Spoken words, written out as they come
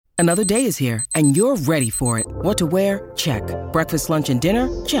Another day is here, and you're ready for it. What to wear? Check. Breakfast, lunch, and dinner?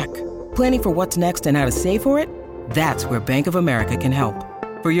 Check. Planning for what's next and how to save for it? That's where Bank of America can help.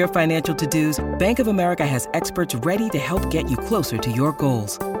 For your financial to-dos, Bank of America has experts ready to help get you closer to your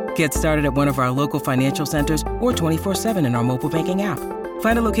goals. Get started at one of our local financial centers or 24/7 in our mobile banking app.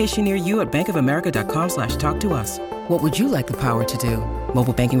 Find a location near you at bankofamerica.com/talktous. What would you like the power to do?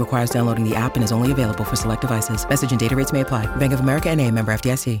 Mobile banking requires downloading the app and is only available for select devices. Message and data rates may apply. Bank of America N.A., member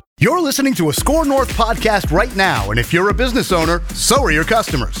FDIC. You're listening to a Score North podcast right now, and if you're a business owner, so are your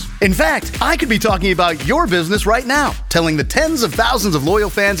customers. In fact, I could be talking about your business right now, telling the tens of thousands of loyal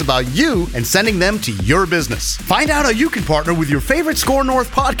fans about you and sending them to your business. Find out how you can partner with your favorite Score North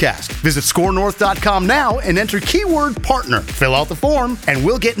podcast. Visit scorenorth.com now and enter keyword partner. Fill out the form, and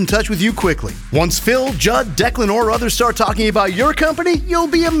we'll get in touch with you quickly. Once Phil, Judd, Declan, or others start talking about your company, you'll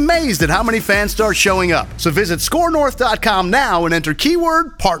be amazed at how many fans start showing up. So visit scorenorth.com now and enter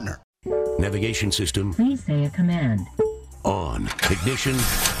keyword partner. Navigation system. Please say a command. On. Ignition.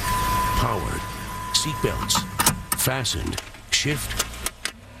 Powered. Seatbelts. Fastened. Shift.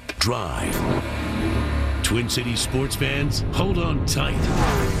 Drive. Twin Cities sports fans, hold on tight.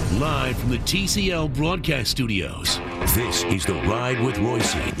 Live from the TCL broadcast studios, this is The Ride with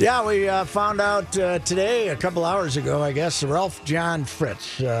Reusse. Yeah, we found out today, a couple hours ago, I guess, Ralph John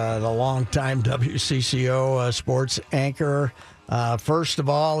Fritz, the longtime WCCO sports anchor. First of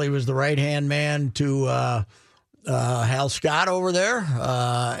all, he was the right-hand man to Hal Scott over there,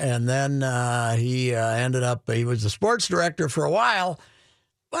 and then he ended up, he was the sports director for a while,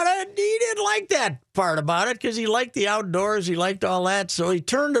 but he didn't like that part about it because he liked the outdoors, he liked all that, so he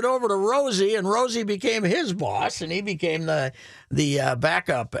turned it over to Rosie, and Rosie became his boss, and he became the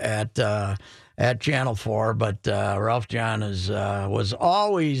backup at Channel 4, but Ralph John was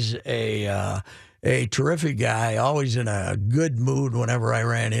always a terrific guy, always in a good mood whenever I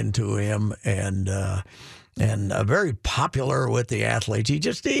ran into him, and very popular with the athletes. He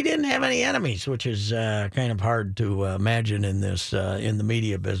didn't have any enemies, which is kind of hard to imagine in the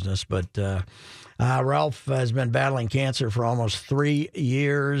media business. But Ralph has been battling cancer for almost 3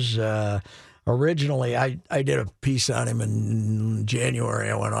 years. Originally, I did a piece on him in January.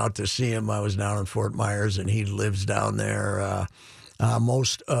 I went out to see him. I was down in Fort Myers, and he lives down there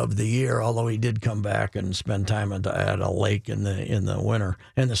most of the year, although he did come back and spend time at a lake in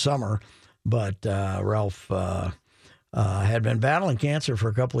the summer. But Ralph had been battling cancer for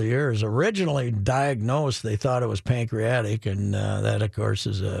a couple of years. Originally diagnosed, they thought it was pancreatic, and that, of course,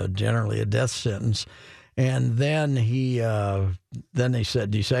 is generally a death sentence. And then they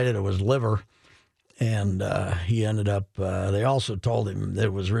decided it was liver, and he ended up. They also told him that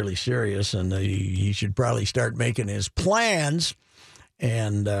it was really serious, and he should probably start making his plans.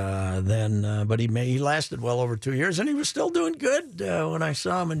 And but he lasted well over 2 years, and he was still doing good when I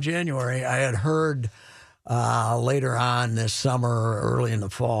saw him in January. I had heard later on this summer, early in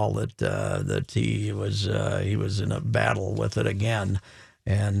the fall, that he was in a battle with it again,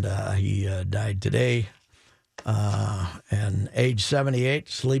 and he died today, and age 78,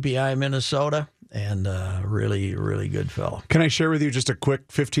 Sleepy Eye, Minnesota, and really, really good fellow. Can I share with you just a quick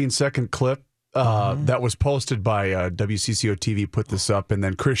 15-second clip? That was posted by WCCO TV, put this up, and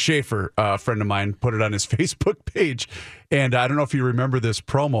then Chris Schaefer, a friend of mine, put it on his Facebook page. And I don't know if you remember this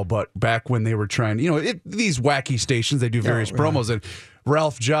promo, but back when they were trying, these wacky stations, they do various promos, and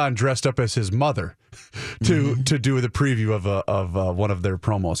Ralph John dressed up as his mother to do the preview of one of their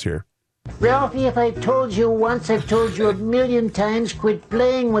promos here. Ralphie, if I've told you once, I've told you 1,000,000 times, quit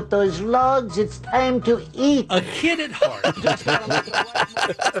playing with those logs. It's time to eat. A kid at heart.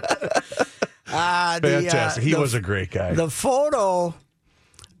 Fantastic. He was a great guy. The photo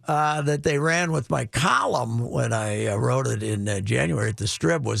that they ran with my column when I wrote it in January at the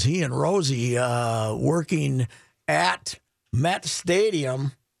Strip was he and Rosie working at Met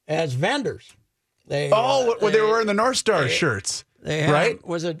Stadium as vendors. They were wearing the North Star shirts. Right?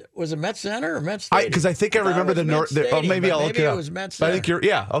 Was it Met Center or Met Stadium? Because I think I remember the North. Maybe I'll look it up. It was Met Center. I think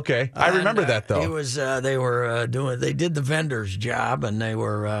okay. I remember that though. It was they did the vendors job, and they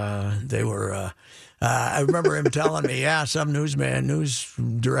were. I remember him telling me, some news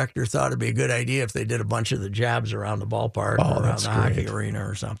director thought it'd be a good idea if they did a bunch of the jobs around the ballpark or around the hockey arena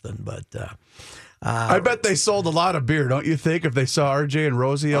or something. But I bet they sold a lot of beer, don't you think? If they saw RJ and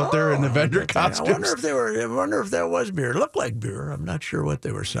Rosie out there in the vendor costumes, I wonder if that was beer. It looked like beer. I'm not sure what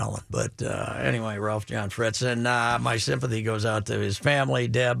they were selling, but anyway, Ralph John Fritz, and my sympathy goes out to his family,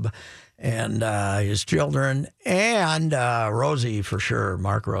 Deb, and his children, and Rosie for sure.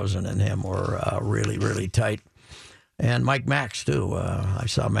 Mark Rosen and him were really, really tight. And Mike Max, too. I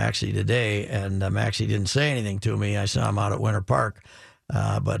saw Maxie today, and Maxie didn't say anything to me. I saw him out at Winter Park.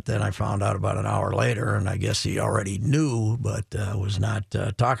 But then I found out about an hour later, and I guess he already knew, but was not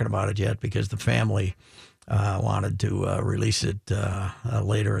talking about it yet because the family wanted to release it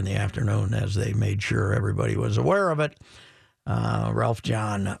later in the afternoon as they made sure everybody was aware of it. Ralph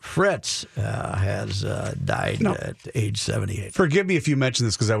John Fritz has died at age 78. Forgive me if you mentioned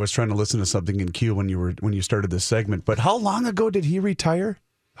this because I was trying to listen to something in Q when you started this segment. But how long ago did he retire?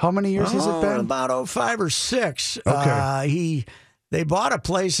 How many years has it been? About 05 or 06. Okay. They bought a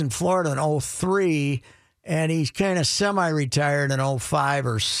place in Florida in 03, and he's kind of semi-retired in 05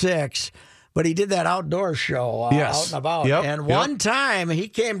 or 06. But he did that outdoor show out and about. And one time he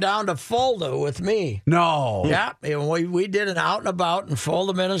came down to Fulda with me. No. Yeah. And we did an out and about in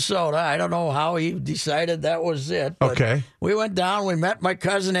Fulda, Minnesota. I don't know how he decided that was it. But okay. We went down. We met my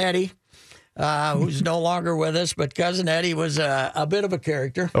cousin Eddie, who's no longer with us. But cousin Eddie was a bit of a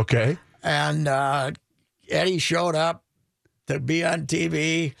character. Okay. And Eddie showed up to be on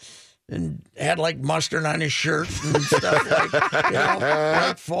TV. And had like mustard on his shirt and stuff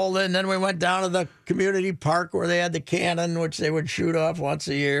like Fulda. And then we went down to the community park where they had the cannon, which they would shoot off once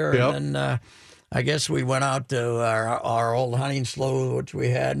a year. Yep. And then I guess we went out to our old hunting slough, which we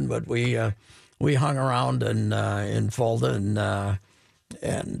hadn't, but we hung around in Fulda,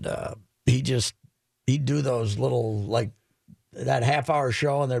 and he'd do those little that half-hour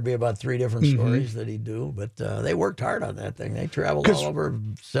show, and there'd be about 3 different stories that he'd do. But they worked hard on that thing. They traveled all over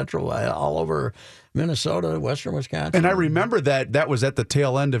all over Minnesota, western Wisconsin. And I remember that was at the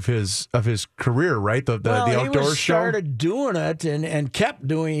tail end of his career, right? The outdoor show. He started doing it and kept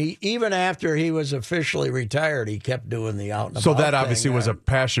doing. Even after he was officially retired, he kept doing the out and about. So that obviously was a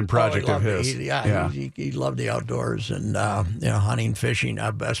passion project of his. He loved the outdoors and hunting, fishing,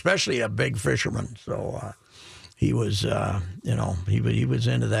 especially a big fisherman. So. He was, he was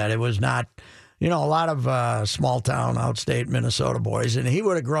into that. It was not, a lot of small town, outstate Minnesota boys, and he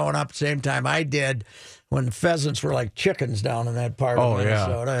would have grown up the same time I did when pheasants were like chickens down in that part of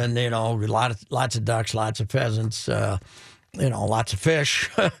Minnesota, and lots of ducks, lots of pheasants, lots of fish,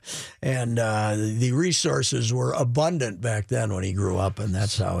 and the resources were abundant back then when he grew up, and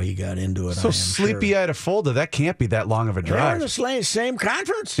that's how he got into it. So Sleepy-Eye to Fulda, that can't be that long of a drive. They were in the same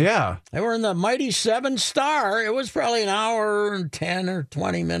conference. Yeah. They were in the Mighty 7 Star. It was probably an hour and 10 or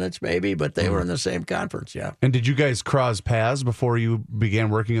 20 minutes maybe, but they were in the same conference, yeah. And did you guys cross paths before you began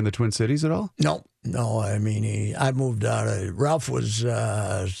working in the Twin Cities at all? No. I mean, I moved out. Ralph was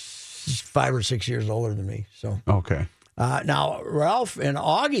 5 or 6 years older than me, so. Okay. Now, Ralph and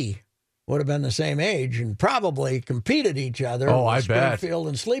Augie would have been the same age and probably competed each other. Oh, I bet. Springfield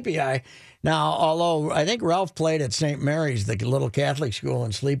and Sleepy-Eye. Now, although I think Ralph played at St. Mary's, the little Catholic school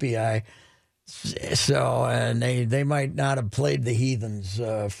in Sleepy-Eye, so and they might not have played the heathens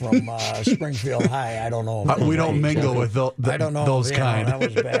from Springfield High. I don't know. We don't mingle with I don't know those kind. That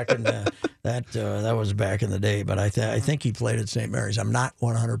was back in that was back in the day. But I think he played at St. Mary's. I'm not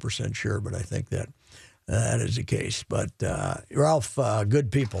 100% sure, but I think that. That is the case, but Ralph,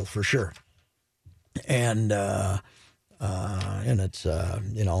 good people for sure, and it's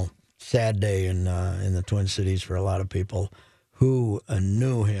sad day in the Twin Cities for a lot of people who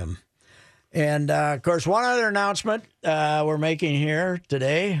knew him, and of course one other announcement we're making here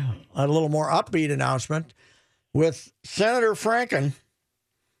today, a little more upbeat announcement, with Senator Franken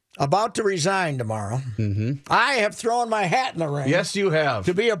about to resign tomorrow. Mm-hmm. I have thrown my hat in the ring. Yes, you have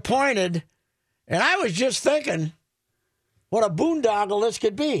to be appointed. And I was just thinking, what a boondoggle this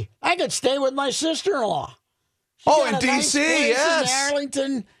could be. I could stay with my sister-in-law. In D.C., yes. In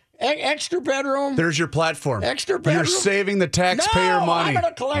Arlington, extra bedroom. There's your platform. Extra bedroom. You're saving the taxpayer money. I'm going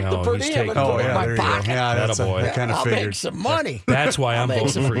to collect the per diem and put it in my pocket. Yeah, that's I kind of I'll figured. make some money. That's why I'm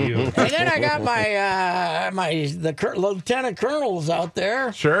voting for you. And then I got the lieutenant colonels out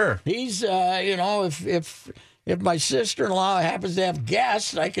there. Sure. He's, if my sister-in-law happens to have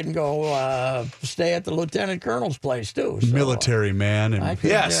guests, I can go stay at the lieutenant colonel's place, too. So, military man. And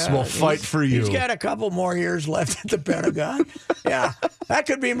we'll fight for you. He's got a couple more years left at the Pentagon. Yeah, that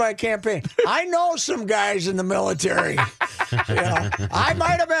could be my campaign. I know some guys in the military. I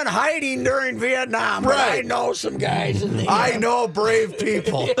might have been hiding during Vietnam, but I know some guys in the... I know brave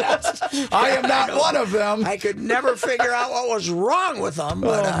people. Yes. I am not one of them. I could never figure out what was wrong with them,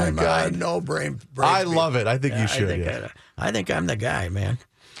 but I know brave I people. love it. I think you should. I think I'm the guy, man.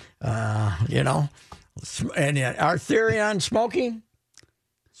 And our theory on smoking,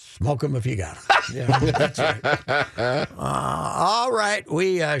 smoke them if you got them. Yeah, that's right. All right,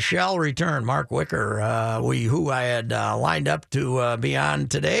 we shall return. Mark Wicker, who I had lined up to be on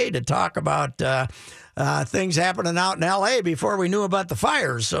today to talk about things happening out in L.A. before we knew about the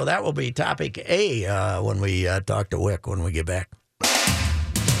fires. So that will be topic A when we talk to Wick when we get back.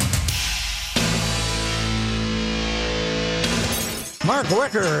 Mark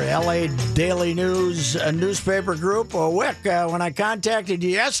Wicker, LA Daily News newspaper group. Wick, when I contacted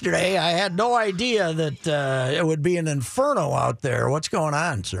you yesterday, I had no idea that it would be an inferno out there. What's going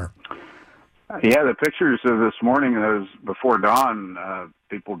on, sir? Yeah, the pictures of this morning, those before dawn,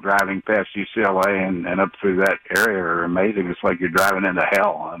 people driving past UCLA and up through that area are amazing. It's like you're driving into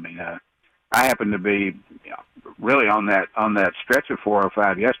hell. I mean, I happened to be really on that stretch of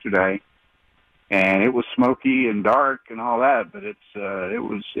 405 yesterday, and it was smoky and dark and all that. But it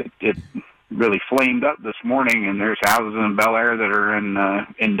really flamed up this morning, and there's houses in Bel Air that are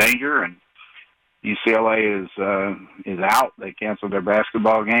in danger, and UCLA is out. They canceled their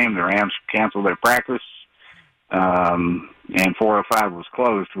basketball game. The Rams canceled their practice, and 405 was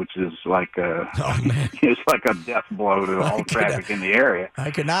closed, which is like it's like a death blow to all traffic in the area. I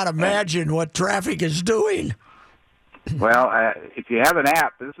cannot imagine what traffic is doing. Well, if you have an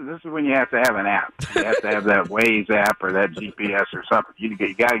app, this is when you have to have an app. You have to have that Waze app or that GPS or something. You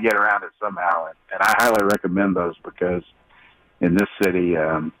got to get around it somehow, and I highly recommend those because in this city.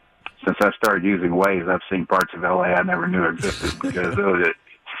 Since I started using Waze, I've seen parts of LA I never knew existed because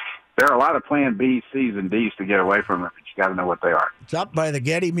there are a lot of plan B's, C's, and D's to get away from it, but you got to know what they are. It's up by the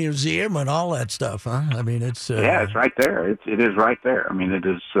Getty Museum and all that stuff, huh? I mean, it's yeah, it's right there. It is right there. I mean, it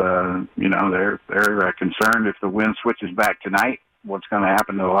is. They're concerned if the wind switches back tonight, what's going to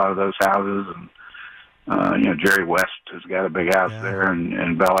happen to a lot of those houses, and Jerry West has got a big house there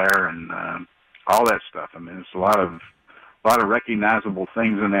in Bel Air and all that stuff. I mean, it's a lot of recognizable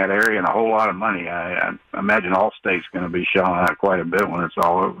things in that area and a whole lot of money. I imagine Allstate's going to be shelling out quite a bit when it's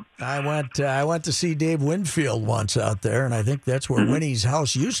all over. I went to see Dave Winfield once out there, and I think that's where Winnie's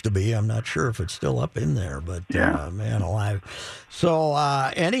house used to be. I'm not sure if it's still up in there, but man alive. So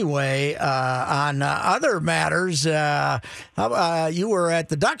anyway, on other matters, you were at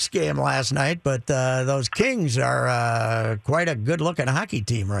the Ducks game last night, but those Kings are quite a good-looking hockey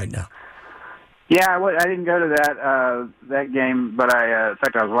team right now. Yeah, I didn't go to that game, but in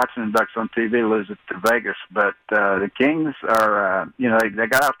fact, I was watching the Ducks on TV lose it to Vegas. But the Kings are, they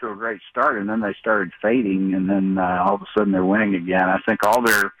got off to a great start, and then they started fading, and then all of a sudden they're winning again. I think all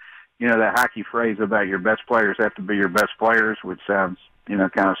their, that hockey phrase about your best players have to be your best players, which sounds,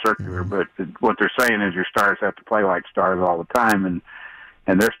 kind of circular, but what they're saying is your stars have to play like stars all the time,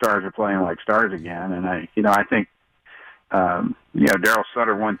 and their stars are playing like stars again. And I think. Darryl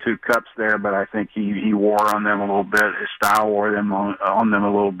Sutter won 2 cups there, but I think he wore on them a little bit. His style wore them on them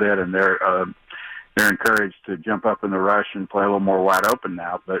a little bit, and they're encouraged to jump up in the rush and play a little more wide open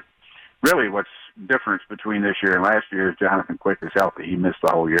now. But really, what's difference between this year and last year is Jonathan Quick is healthy. He missed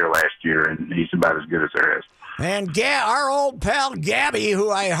the whole year last year, and he's about as good as there is. And our old pal Gabby,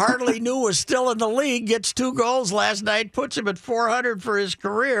 who I hardly knew was still in the league, gets 2 goals last night, puts him at 400 for his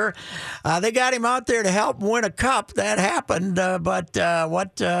career. They got him out there to help win a cup. That happened, but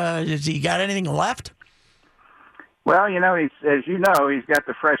what has he got anything left? Well, he's got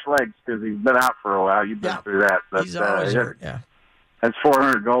the fresh legs because he's been out for a while. You've been through that. But, he's always hurt, That's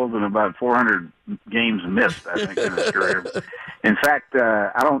 400 goals and about 400 games missed, I think, in his career. In fact,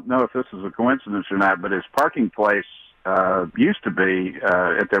 I don't know if this is a coincidence or not, but his parking place used to be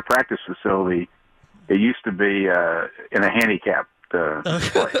at their practice facility. It used to be in a handicapped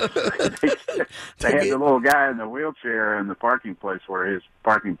place. They had the little guy in the wheelchair in the parking place where his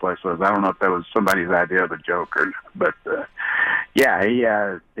parking place was. I don't know if that was somebody's idea of a joke or not, but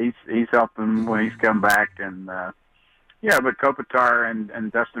he's helped him when he's come back and. But Kopitar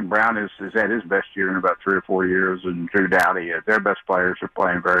and Dustin Brown has had his best year in about 3 or 4 years, and Drew Doughty, their best players are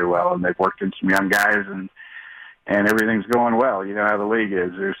playing very well, and they've worked in some young guys, and everything's going well. You know how the league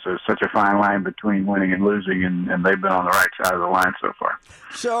is. There's such a fine line between winning and losing, and they've been on the right side of the line so far.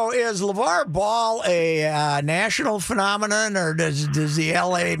 So is LeVar Ball a national phenomenon, or does the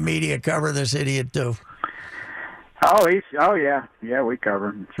L.A. media cover this idiot too? Yeah, we cover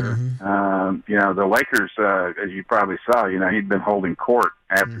him, sure. Mm-hmm. The Lakers, as you probably saw, he'd been holding court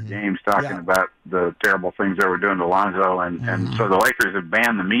after games talking about the terrible things they were doing to Lonzo, and so the Lakers have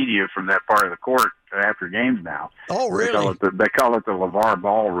banned the media from that part of the court after games now. Oh, really? They call it the LeVar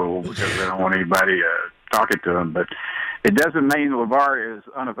Ball rule because they don't want anybody talking to him, but it doesn't mean LeVar is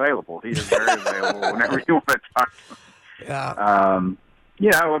unavailable. He is very available whenever you want to talk to him.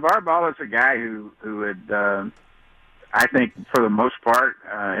 Yeah. LeVar Ball is a guy who had... I think for the most part,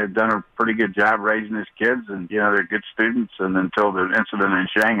 had done a pretty good job raising his kids, and they're good students. And until the incident in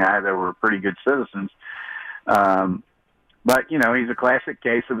Shanghai, they were pretty good citizens. But he's a classic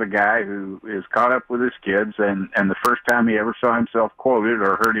case of a guy who is caught up with his kids, and the first time he ever saw himself quoted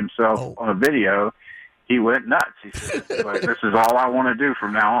or heard himself on a video, he went nuts. He said, "This is all I want to do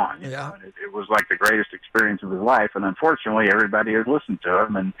from now on." You know? And it was like the greatest experience of his life. And unfortunately, everybody has listened to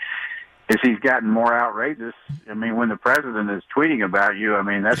him. And as he's gotten more outrageous, I mean, when the president is tweeting about you, I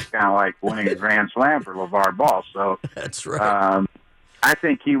mean, that's kind of like winning a Grand Slam for LeVar Ball. So that's right. I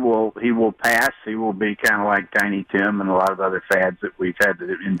think he will pass. He will be kind of like Tiny Tim and a lot of other fads that we've had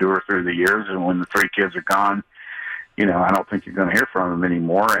to endure through the years. And when the three kids are gone, you know, I don't think you're going to hear from him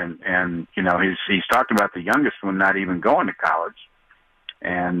anymore. And you know, he's talked about the youngest one not even going to college.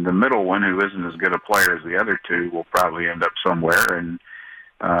 And the middle one, who isn't as good a player as the other two, will probably end up somewhere. And,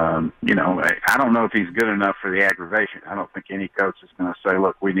 you know, I don't know if he's good enough for the aggravation. I don't think any coach is going to say,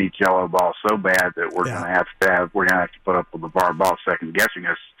 look, we need Jello Ball so bad that we're going to have to put up with LeVar Ball second guessing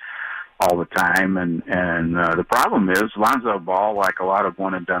us all the time. And the problem is Lonzo Ball, like a lot of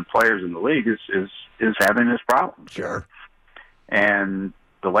one and done players in the league, is having this problem. Sure. And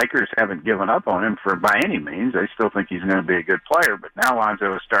the Lakers haven't given up on him by any means. They still think he's going to be a good player, but now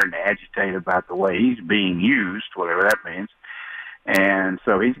Lonzo is starting to agitate about the way he's being used, whatever that means. And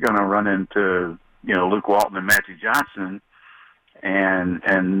so he's going to run into, you know, Luke Walton and Magic Johnson. And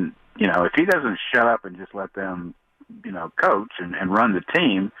you know, if he doesn't shut up and just let them, you know, coach and run the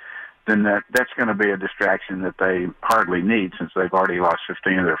team, then that's going to be a distraction that they hardly need since they've already lost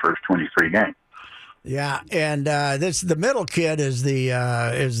 15 of their first 23 games. Yeah, and the middle kid is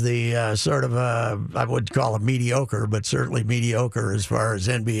the sort of I would call him mediocre, but certainly mediocre as far as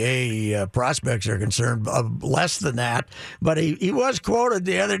NBA prospects are concerned. Less than that, but he was quoted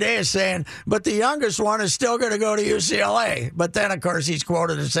the other day as saying, "But the youngest one is still going to go to UCLA." But then, of course, he's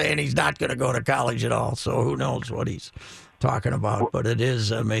quoted as saying he's not going to go to college at all. So who knows what he's talking about? But it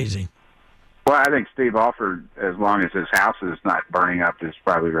is amazing. Well, I think Steve Alford, as long as his house is not burning up, is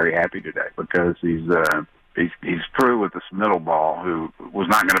probably very happy today because he's through with this middle ball who was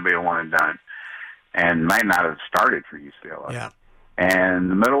not going to be a one and done and might not have started for UCLA. Yeah. And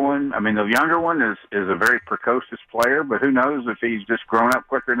the middle one, I mean, the younger one is a very precocious player, but who knows if he's just grown up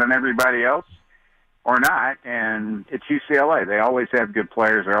quicker than everybody else or not. And it's UCLA. They always have good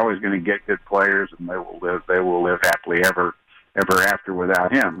players. They're always going to get good players, and they will live happily ever after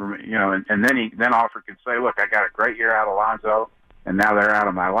without him, you know, and then Alford can say, look, I got a great year out of Lonzo, and now they're out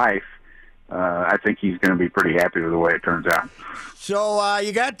of my life. I think he's going to be pretty happy with the way it turns out. So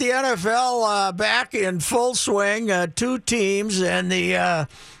you got the NFL back in full swing, two teams, and the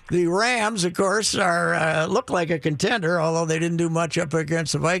Rams, of course, look like a contender, although they didn't do much up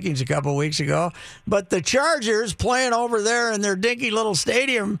against the Vikings a couple weeks ago. But the Chargers playing over there in their dinky little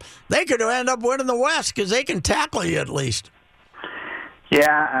stadium, they could end up winning the West because they can tackle you at least.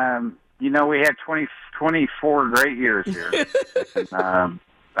 Yeah, you know, we had 24 great years here. And,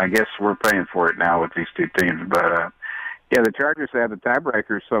 I guess we're paying for it now with these two teams. But, yeah, the Chargers have the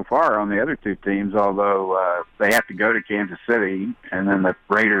tiebreakers so far on the other two teams, although they have to go to Kansas City, and then the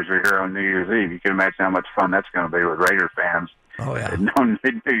Raiders are here on New Year's Eve. You can imagine how much fun that's going to be with Raider fans. Oh, yeah. On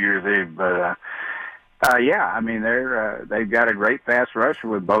New Year's Eve. But, yeah, I mean, they've got a great pass rush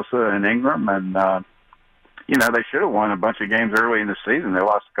with Bosa and Ingram, and you know, they should have won a bunch of games early in the season. They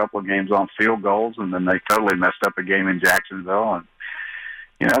lost a couple of games on field goals, and then they totally messed up a game in Jacksonville. And,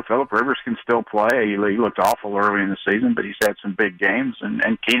 you know, Phillip Rivers can still play. He looked awful early in the season, but he's had some big games. And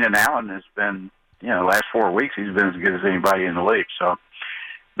Keenan Allen has been, you know, the last 4 weeks, he's been as good as anybody in the league. So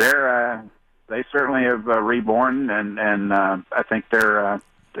they certainly have reborn, and I think they've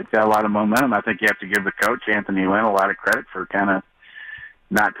got a lot of momentum. I think you have to give the coach, Anthony Lynn, a lot of credit for kind of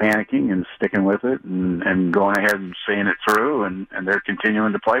not panicking and sticking with it and going ahead and seeing it through, and they're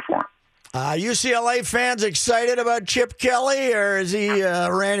continuing to play for him. UCLA fans excited about Chip Kelly, or has he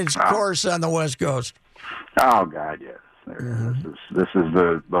ran his course on the West Coast? Oh, God, yes. This is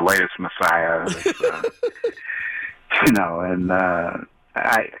the latest Messiah. You know, and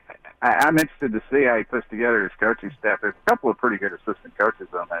I'm interested to see how he puts together his coaching staff. There's a couple of pretty good assistant coaches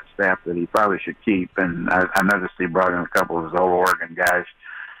on that staff that he probably should keep, and I noticed he brought in a couple of his old Oregon guys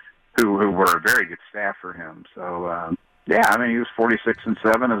who were a very good staff for him. So, yeah, I mean, he was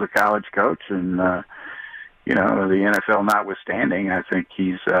 46-7 as a college coach, and, you know, the NFL notwithstanding, I think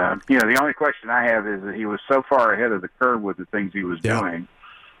he's, you know, the only question I have is that he was so far ahead of the curve with the things he was doing,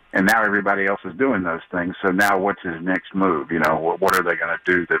 and now everybody else is doing those things. So now what's his next move? You know, what are they going to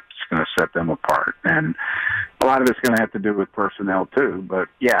do that's going to set them apart? And a lot of it's going to have to do with personnel, too. But,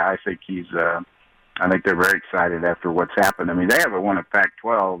 yeah, I think I think they're very excited after what's happened. I mean, they haven't won a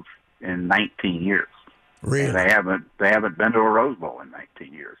Pac-12 in 19 years. Really? And they haven't been to a Rose Bowl in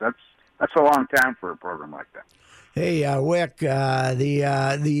 19 years. That's a long time for a program like that. Hey, Wick,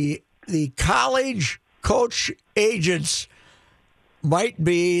 the college coach agents might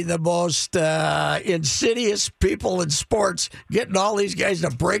be the most insidious people in sports, getting all these guys to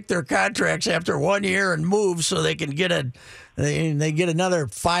break their contracts after 1 year and move so they can get they get another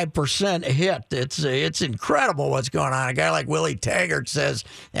 5% hit. It's incredible what's going on. A guy like Willie Taggart says,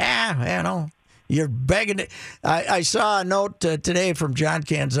 you're begging. I saw a note today from John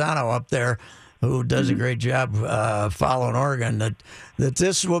Canzano up there, who does a great job following Oregon, that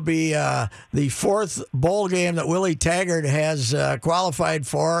this will be the fourth bowl game that Willie Taggart has qualified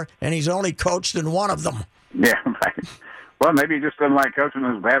for, and he's only coached in one of them. Yeah, right. Well, maybe he just doesn't like coaching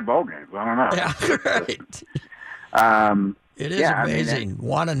those bad bowl games. I don't know. Yeah, right. It is amazing.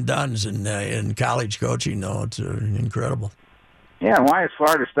 One and dones in college coaching, though. It's incredible. Yeah, why is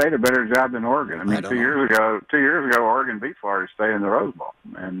Florida State a better job than Oregon? I mean, 2 years ago, Oregon beat Florida State in the Rose Bowl,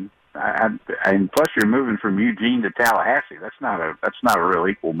 and plus you're moving from Eugene to Tallahassee. That's not a real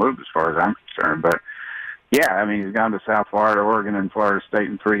equal move as far as I'm concerned. But yeah, I mean, he's gone to South Florida, Oregon, and Florida State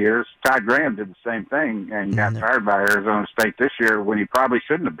in 3 years. Todd Graham did the same thing and got fired by Arizona State this year when he probably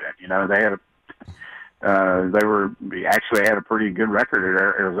shouldn't have been. You know, they had actually had a pretty good record at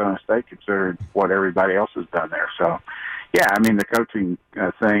Arizona State considering what everybody else has done there. So yeah, I mean, the coaching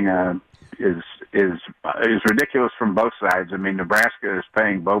thing is ridiculous from both sides. I mean, Nebraska is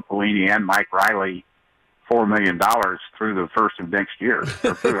paying Bo Pelini and Mike Riley $4 million through the first of next year, or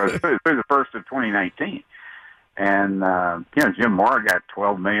through the first of 2019, and Jim Mora got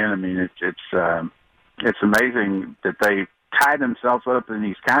 $12 million. I mean, it's amazing that they tie themselves up in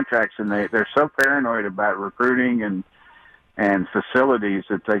these contracts, and they're so paranoid about recruiting and facilities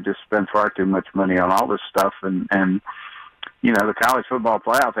that they just spend far too much money on all this stuff, and the college football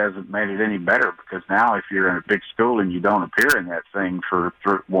playoff hasn't made it any better, because now if you're in a big school and you don't appear in that thing for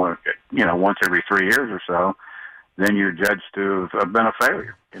once every 3 years or so, then you're judged to have been a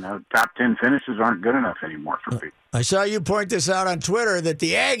failure. Top 10 finishes aren't good enough anymore for people. I saw you point this out on Twitter, that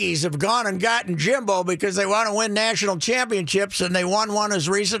the Aggies have gone and gotten Jimbo because they want to win national championships, and they won one as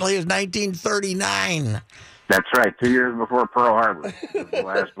recently as 1939. That's right, 2 years before Pearl Harbor was the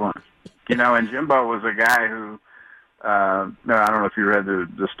last one. And Jimbo was a guy who, I don't know if you read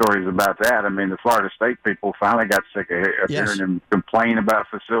the stories about that. I mean, the Florida State people finally got sick of hearing him complain about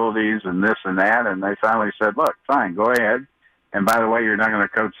facilities and this and that, and they finally said, look, fine, go ahead. And by the way, you're not going to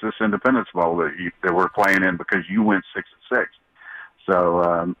coach this Independence Bowl that we're playing in because you went 6-6. So,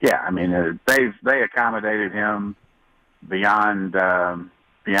 I mean, they accommodated him beyond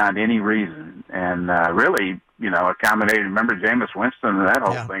any reason, and really, accommodated. Remember Jameis Winston and that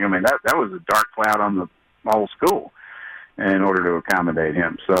whole thing? I mean, that was a dark cloud on the whole school in order to accommodate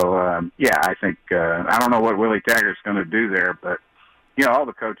him. So, I think I don't know what Willie Taggart's going to do there, but all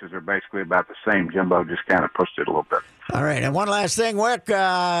the coaches are basically about the same. Jimbo just kind of pushed it a little bit. All right, and one last thing, Wick.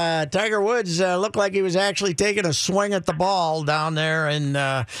 Tiger Woods looked like he was actually taking a swing at the ball down there in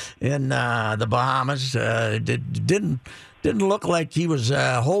the Bahamas. Didn't look like he was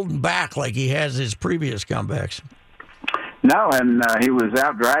holding back like he has his previous comebacks. No, and he was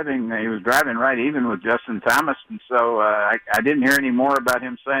out driving. He was driving right even with Justin Thomas, and so I didn't hear any more about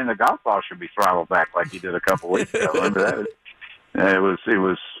him saying the golf ball should be throttled back like he did a couple weeks ago. Remember that?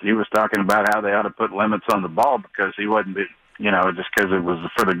 He was talking about how they ought to put limits on the ball because he wasn't, just because it was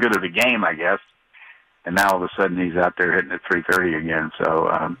for the good of the game, I guess. And now all of a sudden he's out there hitting at 330 again. So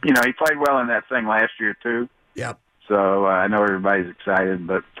he played well in that thing last year too. Yep. So I know everybody's excited,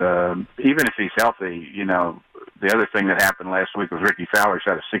 but even if he's healthy, the other thing that happened last week was Ricky Fowler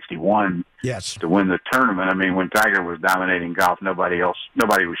shot a 61 to win the tournament. I mean, when Tiger was dominating golf, nobody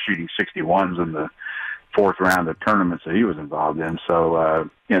was shooting 61s in the fourth round of tournaments that he was involved in. So,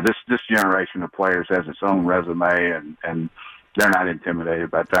 this generation of players has its own resume, and they're not intimidated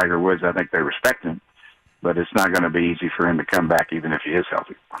by Tiger Woods. I think they respect him, but it's not going to be easy for him to come back even if he is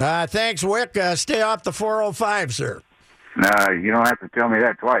healthy. Thanks, Wick. Stay off the 405, sir. No, you don't have to tell me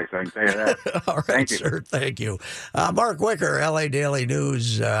that twice. I can tell you that. All right, Thank you. sir. Thank you. Mark Wicker, LA Daily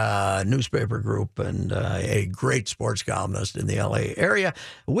News newspaper group, and a great sports columnist in the LA area.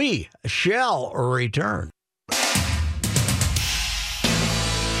 We shall return.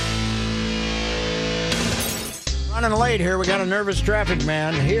 Running late here. We got a nervous traffic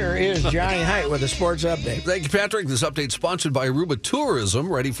man. Here is Johnny Height with a sports update. Thank you, Patrick. This update sponsored by Aruba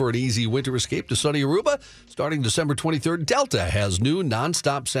Tourism. Ready for an easy winter escape to sunny Aruba? Starting December 23rd, Delta has new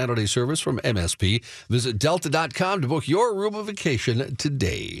nonstop Saturday service from MSP. Visit delta.com to book your Aruba vacation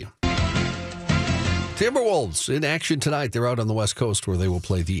today. Timberwolves in action tonight. They're out on the West Coast where they will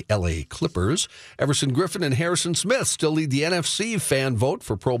play the L.A. Clippers. Everson Griffin and Harrison Smith still lead the NFC fan vote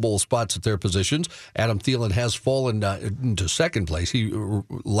for Pro Bowl spots at their positions. Adam Thielen has fallen into second place. He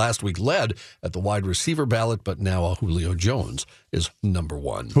last week led at the wide receiver ballot, but now Julio Jones is number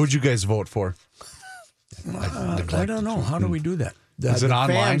one. Who'd you guys vote for? I don't know. How do we do that? Is it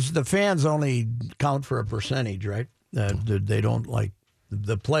online? The fans only count for a percentage, right? They don't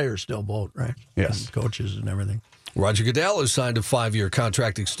the players still vote, right? Yes. And coaches and everything. Roger Goodell has signed a 5-year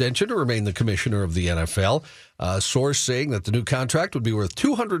contract extension to remain the commissioner of the NFL. A source saying that the new contract would be worth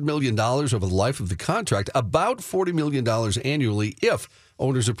 $200 million over the life of the contract, about $40 million annually if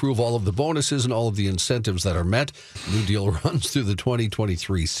owners approve all of the bonuses and all of the incentives that are met. The new deal runs through the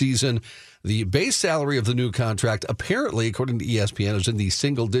 2023 season. The base salary of the new contract, apparently, according to ESPN, is in the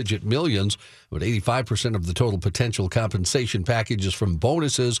single-digit millions, but 85% of the total potential compensation package is from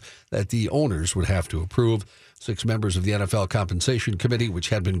bonuses that the owners would have to approve. 6 members of the NFL Compensation Committee, which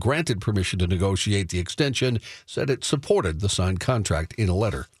had been granted permission to negotiate the extension, said it supported the signed contract in a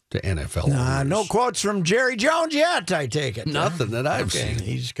letter to NFL owners. No quotes from Jerry Jones yet, I take it. Nothing that I've seen.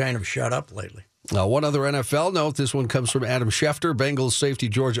 He's kind of shut up lately. One other NFL note, this one comes from Adam Schefter. Bengals safety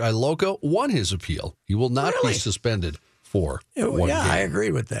George Iloka won his appeal. He will not be suspended for one game. I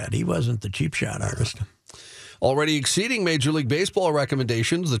agree with that. He wasn't the cheap shot artist. Already exceeding Major League Baseball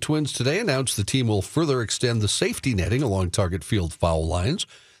recommendations, the Twins today announced the team will further extend the safety netting along target field foul lines.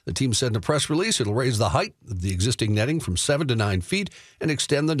 The team said in a press release it'll raise the height of the existing netting from 7 to 9 feet and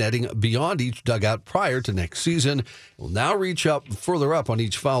extend the netting beyond each dugout prior to next season. It will now reach further up on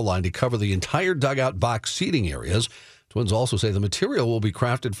each foul line to cover the entire dugout box seating areas. Twins also say the material will be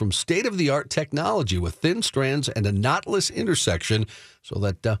crafted from state-of-the-art technology with thin strands and a knotless intersection so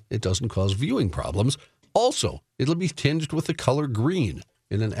that it doesn't cause viewing problems. Also, it'll be tinged with the color green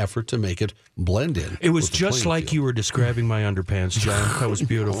in an effort to make it blend in. It was just like you were describing my underpants, John. That was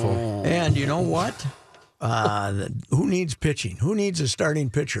beautiful. And you know what? Who needs pitching? Who needs a starting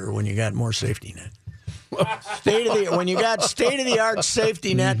pitcher when you got more safety net? When you got state-of-the-art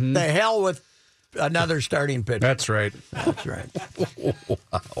safety net, the hell with another starting pitcher. That's right. That's right.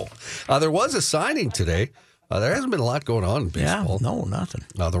 Wow. There was a signing today. There hasn't been a lot going on in baseball. Yeah, no, nothing.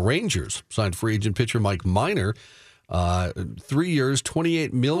 The Rangers signed free agent pitcher Mike Minor. 3 years,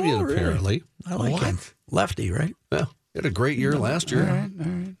 $28 million, really? Apparently. I like him. Lefty, right? Yeah, he had a great year last year. All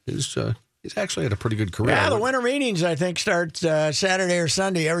right. He's actually had a pretty good career. Yeah, the winter meetings, I think, start Saturday or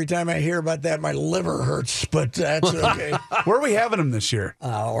Sunday. Every time I hear about that, my liver hurts, but that's okay. Where are we having him this year?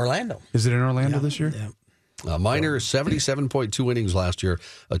 Orlando. Is it in Orlando this year? Yeah. Minor, 77.2 innings last year,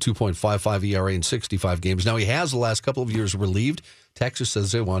 a 2.55 ERA in 65 games. Now, he has the last couple of years relieved. Texas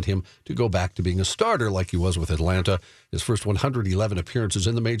says they want him to go back to being a starter like he was with Atlanta. His first 111 appearances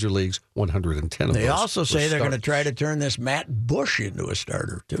in the major leagues, 110 of those. They also say they're going to try to turn this Matt Bush into a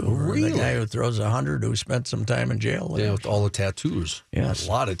starter, too. Really? The guy who throws 100 who spent some time in jail. Yeah, with all the tattoos. Yes. A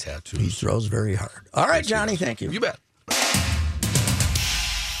lot of tattoos. He throws very hard. All right, Johnny, thank you. You bet.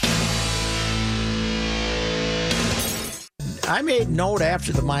 I made note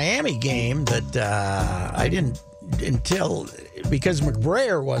after the Miami game that I didn't until because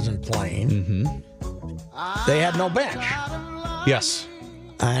McBrayer wasn't playing. They had no bench. Yes.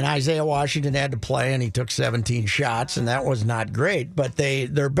 And Isaiah Washington had to play, and he took 17 shots, and that was not great. But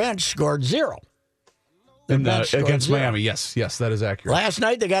their bench scored 0. Against Miami, yes, that is accurate. Last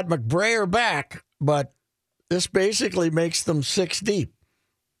night they got McBrayer back, but this basically makes them 6 deep.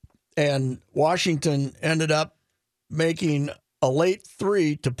 And Washington ended up making a late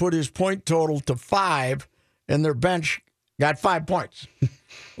 3 to put his point total to 5, and their bench got 5 points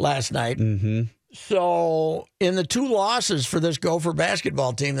last night. Mm-hmm. So in the 2 losses for this Gopher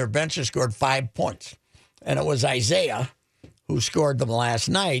basketball team, their bench has scored 5 points. And it was Isaiah who scored them last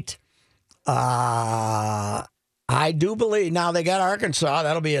night. I do believe, now they got Arkansas.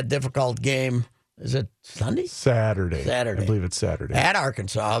 That'll be a difficult game. Is it Sunday? Saturday. I believe it's Saturday. At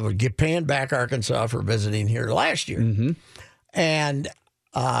Arkansas. We're paying back Arkansas for visiting here last year. Mm-hmm. And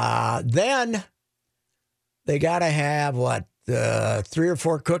then they got to have, 3 or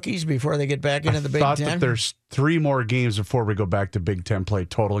 4 cookies before they get back into the Big Ten? I thought that there's 3 more games before we go back to Big Ten play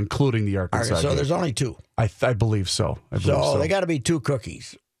total, including the Arkansas game. So there's only 2. I believe so. So they got to be 2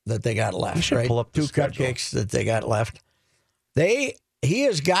 cookies that they got left, right? Pull up 2 cupcakes that they got left. He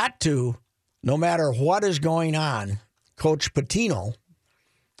has got to, no matter what is going on, Coach Pitino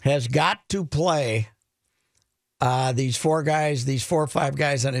has got to play these 4 or 5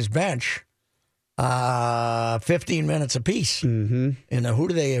 guys on his bench 15 minutes apiece. Mm-hmm. And who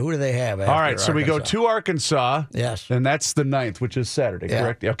do they have? All right, so we go to Arkansas. Yes. And that's the 9th, which is Saturday, Yeah.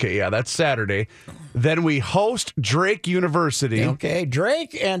 correct? Okay, yeah, that's Saturday. Then we host Drake University. Okay,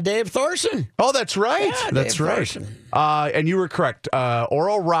 Drake and Dave Thorson. Oh, that's right. Yeah, that's Dave right. Thorson. And you were correct.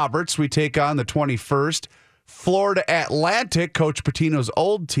 Oral Roberts, we take on the 21st. Florida Atlantic, Coach Patino's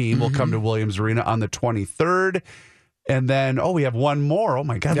old team, will come to Williams Arena on the 23rd. And then, we have one more. Oh,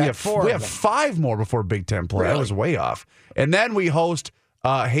 my God. We have 5 more before Big Ten play. Really? That was way off. And then we host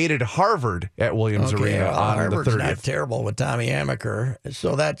hated Harvard at Williams Arena on Harvard's the 30th. not terrible with Tommy Amaker.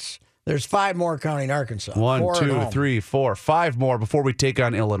 So there's 5 more counting Arkansas. 1, 4 at 2, home. 3, 4, 5 more before we take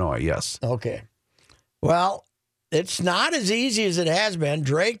on Illinois. Yes. Okay. Well, it's not as easy as it has been.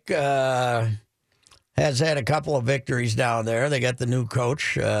 Drake has had a couple of victories down there. They got the new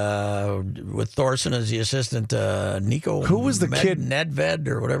coach with Thorson as the assistant, Nico. Who was the kid? Nedved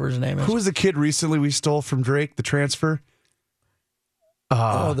or whatever his name is. Who was the kid recently we stole from Drake, the transfer?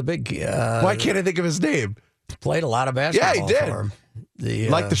 The big. Why can't I think of his name? Played a lot of basketball. Yeah, he did. For him.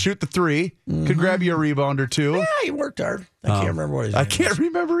 Like to shoot the 3, could grab you a rebound or 2. Yeah, he worked hard. I can't remember what his name I can't was.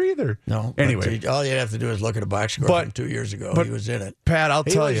 remember either. No. Anyway. All you have to do is look at a box score from 2 years ago. He was in it. Pat, I'll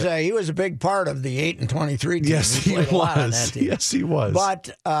tell you. He was a big part of the 8-23 team. Yes, he played a lot on that was. team. Yes, he was. But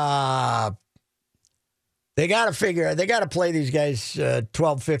they got to play these guys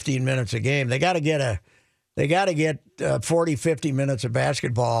 12, 15 minutes a game. They got to get 40, 50 minutes of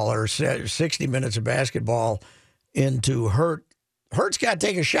basketball or 60 minutes of basketball into Hurt. Hurt's got to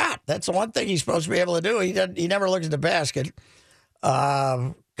take a shot. That's the one thing he's supposed to be able to do. He never looks at the basket.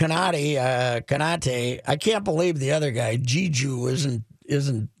 Kanate, I can't believe the other guy, Jiju,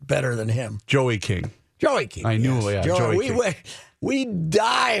 isn't better than him. Joey King. I knew, yes. yeah, Joey King. We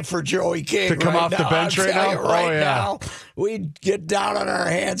die for Joey King to come off the bench right now. Now, we'd get down on our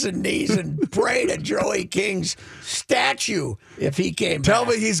hands and knees and pray to Joey King's statue if he came. Tell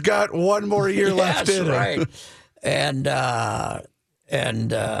back. me he's got one more year left in him.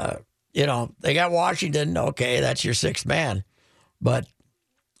 And they got Washington. Okay, that's your 6th man, but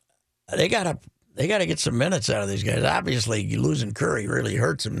they gotta get some minutes out of these guys. Obviously, losing Curry really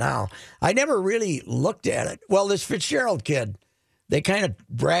hurts them now. I never really looked at it. Well, this Fitzgerald kid, they kind of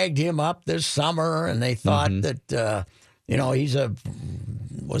bragged him up this summer, and they thought that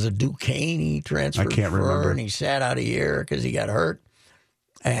was a Duquesne he transferred. I can't remember, and he sat out a year because he got hurt,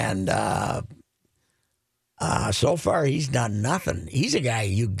 and. So far, he's done nothing. He's a guy,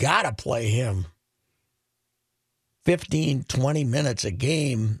 you got to play him 15, 20 minutes a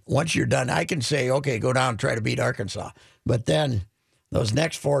game. Once you're done, I can say, okay, go down and try to beat Arkansas. But then those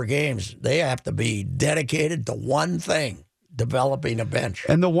next 4 games, they have to be dedicated to one thing, developing a bench.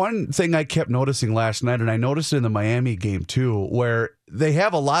 And the one thing I kept noticing last night, and I noticed it in the Miami game too, where they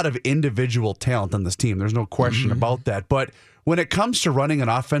have a lot of individual talent on this team. There's no question about that. But when it comes to running an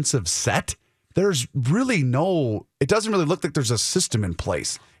offensive set, there's really it doesn't really look like there's a system in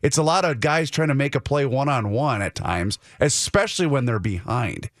place. It's a lot of guys trying to make a play one-on-one at times, especially when they're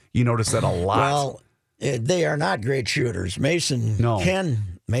behind. You notice that a lot. Well, they are not great shooters. Mason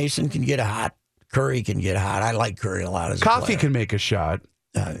can get hot. Curry can get hot. I like Curry a lot as a Coffee player. can make a shot.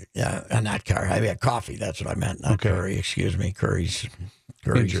 Not Curry. I mean, Coffee. That's what I meant. Not Curry. Excuse me. Curry's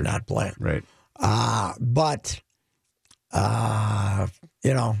Injured. not playing. Right.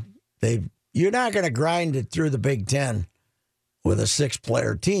 You're not going to grind it through the Big Ten with a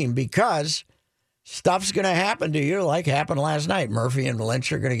 6-player team because stuff's going to happen to you like happened last night. Murphy and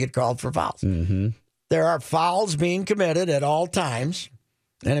Lynch are going to get called for fouls. Mm-hmm. There are fouls being committed at all times.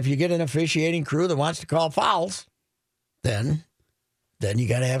 And if you get an officiating crew that wants to call fouls, then you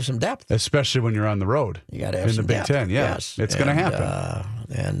got to have some depth. Especially when you're on the road. You got to have in some the Big depth. Ten, yeah. Yes. It's going to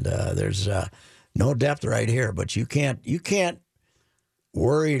happen. There's no depth right here, but you can't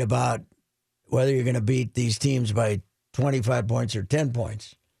worried about whether you're going to beat these teams by 25 points or 10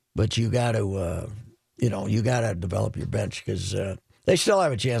 points, but you got to, develop your bench because they still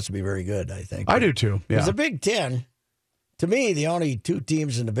have a chance to be very good. I think I do too. Yeah, because the Big Ten, to me, the only 2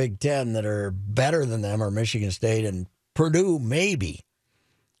 teams in the Big Ten that are better than them are Michigan State and Purdue, maybe.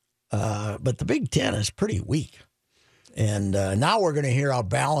 But the Big Ten is pretty weak, and now we're going to hear how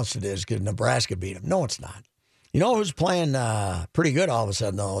balanced it is because Nebraska beat them. No, it's not. You know who's playing pretty good all of a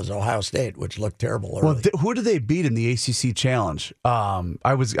sudden, though, is Ohio State, which looked terrible early. Well, who do they beat in the ACC Challenge? I'm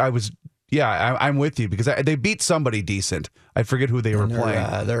with you because they beat somebody decent. I forget who they were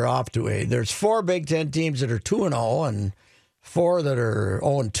playing. They're off to there's 4 Big Ten teams that are 2-0 and 4 that are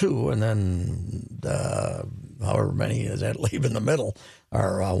 0-2, and then however many does that leave in the middle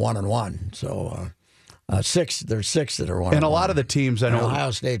are 1-1. So Six. There's six that are 1-1. And a lot of the teams, I know,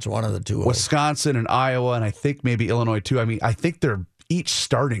 Ohio State's one of the two. Wisconsin and Iowa, and I think maybe Illinois too. I mean, I think they're each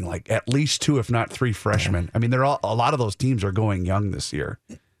starting like at least 2, if not 3 freshmen. I mean, a lot of those teams are going young this year.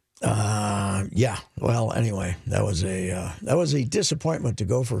 Yeah. Well, anyway, that was a disappointment to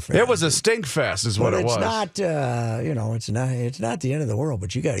go for fans. It was a stink fest, is what it was. It's not, it's not the end of the world.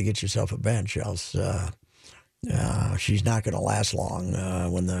 But you got to get yourself a bench, else she's not going to last long.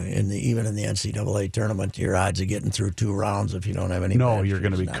 Even in the NCAA tournament, your odds of getting through 2 rounds if you don't have any. No, you're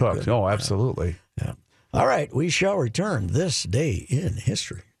going to be cooked. Good. Oh, absolutely. Yeah. All right, we shall return this day in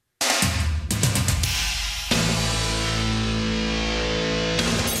history.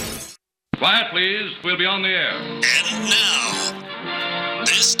 Quiet, please. We'll be on the air. And now,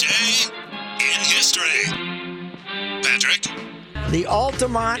 this day in history. Patrick? The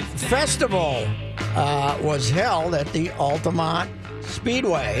Altamont Festival was held at the Altamont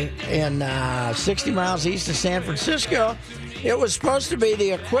Speedway in 60 miles east of San Francisco. It was supposed to be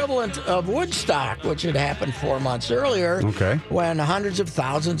the equivalent of Woodstock, which had happened 4 months earlier, when hundreds of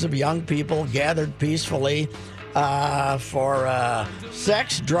thousands of young people gathered peacefully for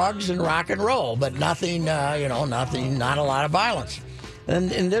sex, drugs, and rock and roll, but nothing, not a lot of violence.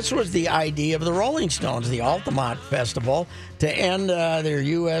 And this was the idea of the Rolling Stones, the Altamont Festival, to end their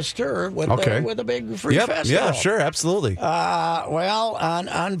U.S. tour with a big free festival. Yeah, sure, absolutely.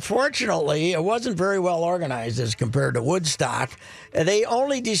 Unfortunately, it wasn't very well organized as compared to Woodstock. They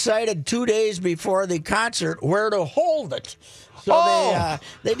only decided 2 days before the concert where to hold it. So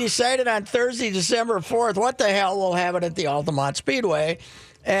they decided on Thursday, December 4th, what the hell, we'll have it at the Altamont Speedway.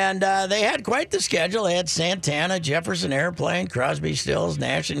 And they had quite the schedule. They had Santana, Jefferson Airplane, Crosby, Stills,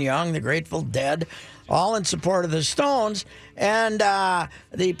 Nash & Young, the Grateful Dead, all in support of the Stones. And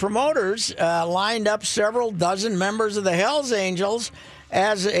the promoters lined up several dozen members of the Hells Angels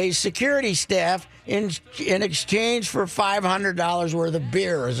as a security staff in exchange for $500 worth of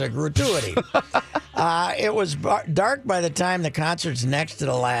beer as a gratuity. It was dark by the time the concert's next to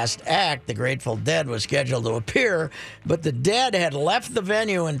the last act. The Grateful Dead was scheduled to appear, but the Dead had left the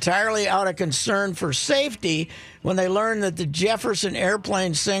venue entirely out of concern for safety when they learned that the Jefferson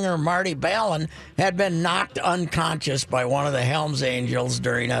Airplane singer Marty Balin had been knocked unconscious by one of the Hells Angels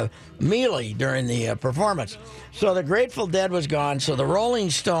during a melee during the performance. So the Grateful Dead was gone, so the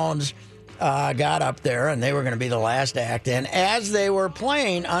Rolling Stones got up there, and they were going to be the last act. And as they were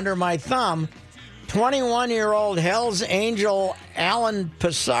playing under my thumb, 21-year-old Hells Angel Alan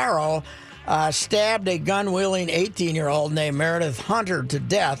Pissarro stabbed a gun-wielding 18-year-old named Meredith Hunter to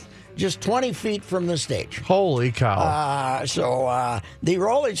death just 20 feet from the stage. Holy cow. So the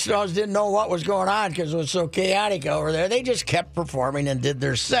Rolling Stones didn't know what was going on because it was so chaotic over there. They just kept performing and did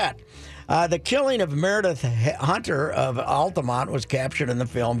their set. The killing of Meredith Hunter of Altamont was captured in the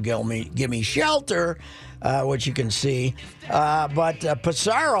film Gimme Shelter, which you can see. But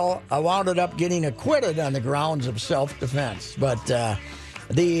Pissarro wound up getting acquitted on the grounds of self-defense. But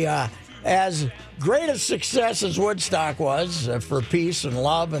as great a success as Woodstock was for peace and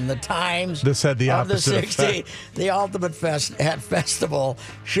love and the times this had the of the opposite 60s, effect. the Ultimate Festival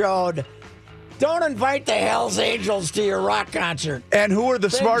showed, don't invite the Hells Angels to your rock concert. And who are the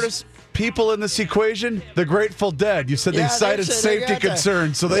smartest people in this equation? The Grateful Dead. You said they cited safety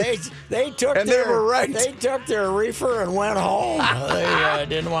concerns, so they took and they were right. They took their reefer and went home. They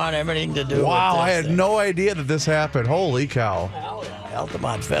didn't want anything to do with Wow, this I had thing. no idea that this happened. Holy cow.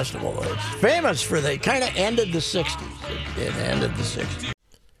 Altamont Festival. It's famous for they kind of ended the 60s. It ended the 60s.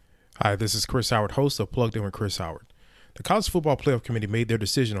 Hi, this is Chris Howard, host of Plugged In with Chris Howard. The College Football Playoff Committee made their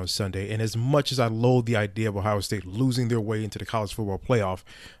decision on Sunday, and as much as I loathe the idea of Ohio State losing their way into the College Football Playoff,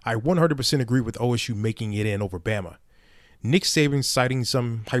 I 100% agree with OSU making it in over Bama. Nick Saban citing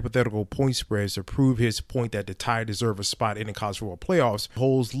some hypothetical point spreads to prove his point that the Tide deserve a spot in the College Football Playoffs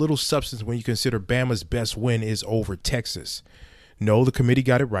holds little substance when you consider Bama's best win is over Texas. No, the committee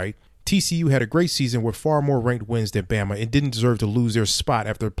got it right. TCU had a great season with far more ranked wins than Bama and didn't deserve to lose their spot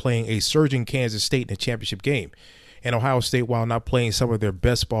after playing a surging Kansas State in a championship game. And Ohio State, while not playing some of their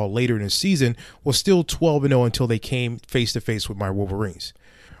best ball later in the season, was still 12-0 until they came face-to-face with my Wolverines.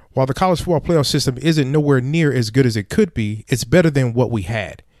 While the college football playoff system isn't nowhere near as good as it could be, it's better than what we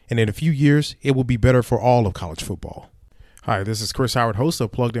had. And in a few years, it will be better for all of college football. Hi, this is Chris Howard, host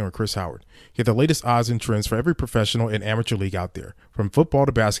of Plugged In with Chris Howard. Get the latest odds and trends for every professional and amateur league out there. From football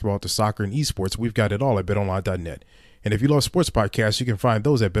to basketball to soccer and esports, we've got it all at betonline.net. And if you love sports podcasts, you can find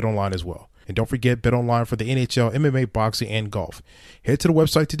those at BetOnline as well. And don't forget BetOnline for the NHL, MMA, boxing, and golf. Head to the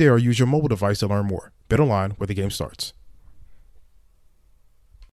website today or use your mobile device to learn more. BetOnline, where the game starts.